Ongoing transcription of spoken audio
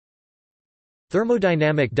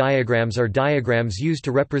Thermodynamic diagrams are diagrams used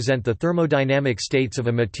to represent the thermodynamic states of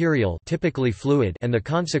a material, typically fluid, and the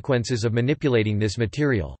consequences of manipulating this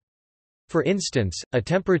material. For instance, a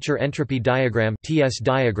temperature entropy diagram (TS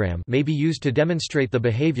diagram) may be used to demonstrate the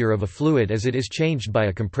behavior of a fluid as it is changed by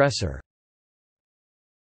a compressor.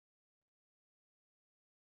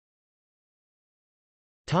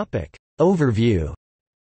 Topic Overview.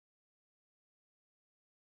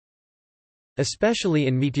 Especially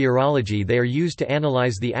in meteorology, they are used to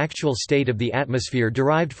analyze the actual state of the atmosphere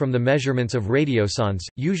derived from the measurements of radiosondes,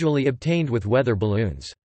 usually obtained with weather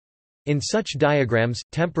balloons. In such diagrams,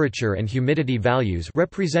 temperature and humidity values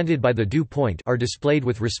represented by the dew point are displayed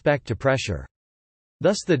with respect to pressure.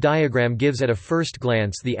 Thus the diagram gives at a first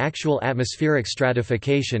glance the actual atmospheric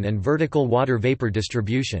stratification and vertical water vapor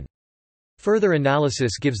distribution. Further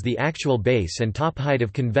analysis gives the actual base and top height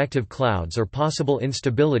of convective clouds or possible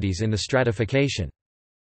instabilities in the stratification.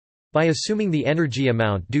 By assuming the energy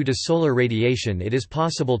amount due to solar radiation, it is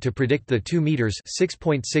possible to predict the 2 meters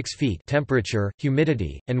 (6.6 feet) temperature,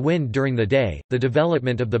 humidity, and wind during the day, the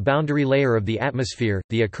development of the boundary layer of the atmosphere,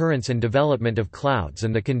 the occurrence and development of clouds,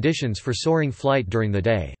 and the conditions for soaring flight during the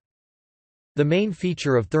day. The main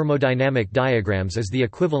feature of thermodynamic diagrams is the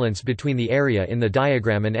equivalence between the area in the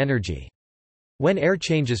diagram and energy. When air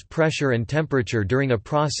changes pressure and temperature during a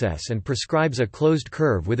process and prescribes a closed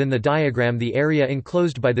curve within the diagram, the area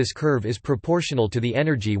enclosed by this curve is proportional to the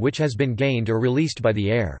energy which has been gained or released by the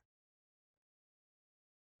air.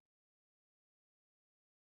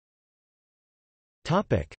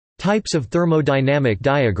 Types of thermodynamic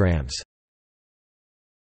diagrams.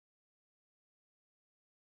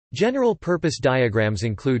 General-purpose diagrams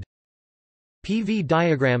include PV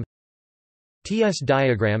diagram, TS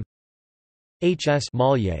diagram, HS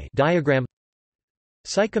diagram,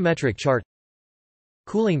 psychometric chart,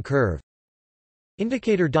 cooling curve,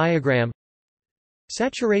 indicator diagram,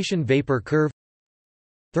 saturation vapor curve.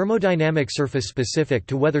 Thermodynamic surface. Specific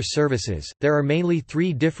to weather services, there are mainly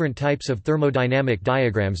 3 different types of thermodynamic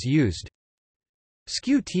diagrams used: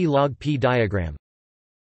 skew T log P diagram,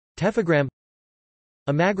 tephogram,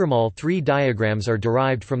 amagram. All 3 diagrams are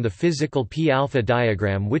derived from the physical P-alpha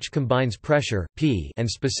diagram, which combines pressure P and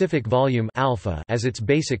specific volume alpha as its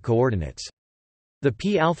basic coordinates. The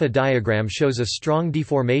P-alpha diagram shows a strong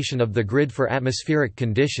deformation of the grid for atmospheric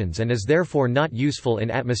conditions and is therefore not useful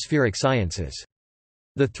in atmospheric sciences.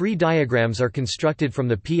 The 3 diagrams are constructed from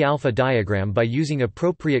the P-alpha diagram by using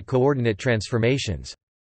appropriate coordinate transformations.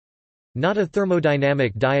 Not a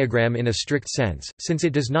thermodynamic diagram in a strict sense, since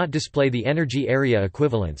it does not display the energy-area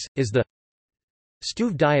equivalence, is the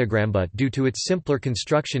Stuve diagram, but due to its simpler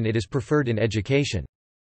construction it is preferred in education.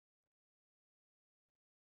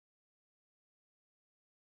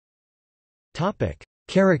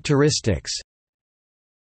 Characteristics.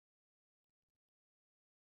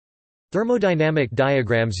 Thermodynamic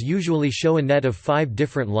diagrams usually show a net of 5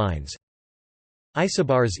 different lines.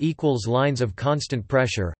 Isobars equals lines of constant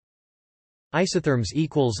pressure. Isotherms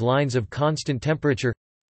equals lines of constant temperature.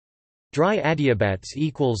 Dry adiabats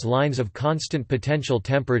equals lines of constant potential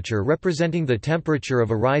temperature representing the temperature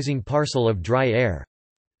of a rising parcel of dry air.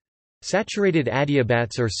 Saturated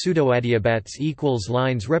adiabats or pseudoadiabats equals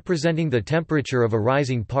lines representing the temperature of a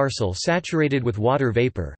rising parcel saturated with water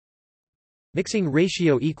vapor. Mixing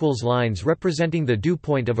ratio equals lines representing the dew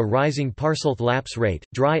point of a rising parcel. Lapse rate,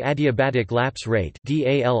 dry adiabatic lapse rate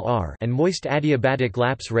 (DALR) and moist adiabatic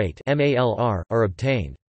lapse rate (MALR) are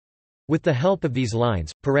obtained. With the help of these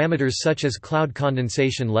lines, parameters such as cloud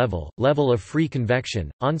condensation level, level of free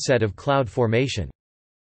convection, onset of cloud formation,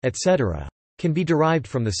 etc., can be derived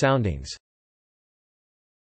from the soundings.